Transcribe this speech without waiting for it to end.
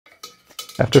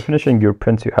After finishing your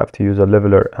print, you have to use a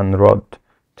leveler and rod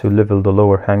to level the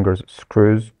lower hangers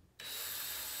screws.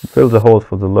 Fill the holes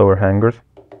for the lower hangers,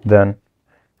 then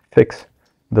fix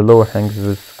the lower hangers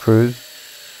with screws.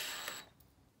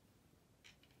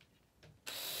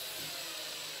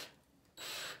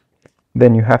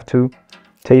 Then you have to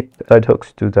tape side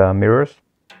hooks to the mirrors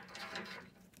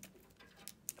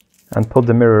and put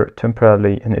the mirror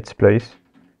temporarily in its place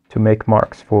to make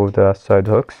marks for the side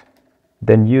hooks.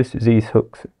 Then use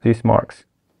these marks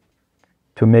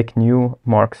to make new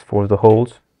marks for the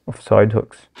holes of side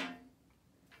hooks.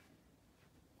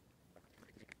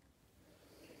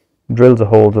 Drill the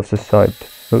holes of the side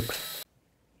hooks,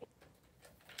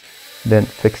 then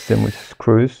fix them with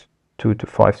screws 2 to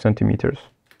 5 centimeters.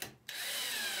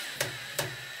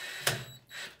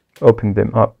 Open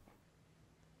them up.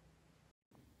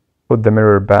 Put the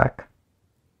mirror back.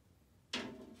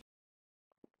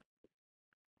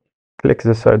 Click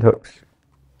the side hooks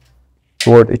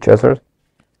toward each other.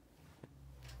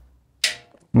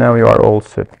 Now you are all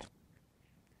set.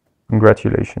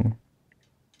 Congratulations.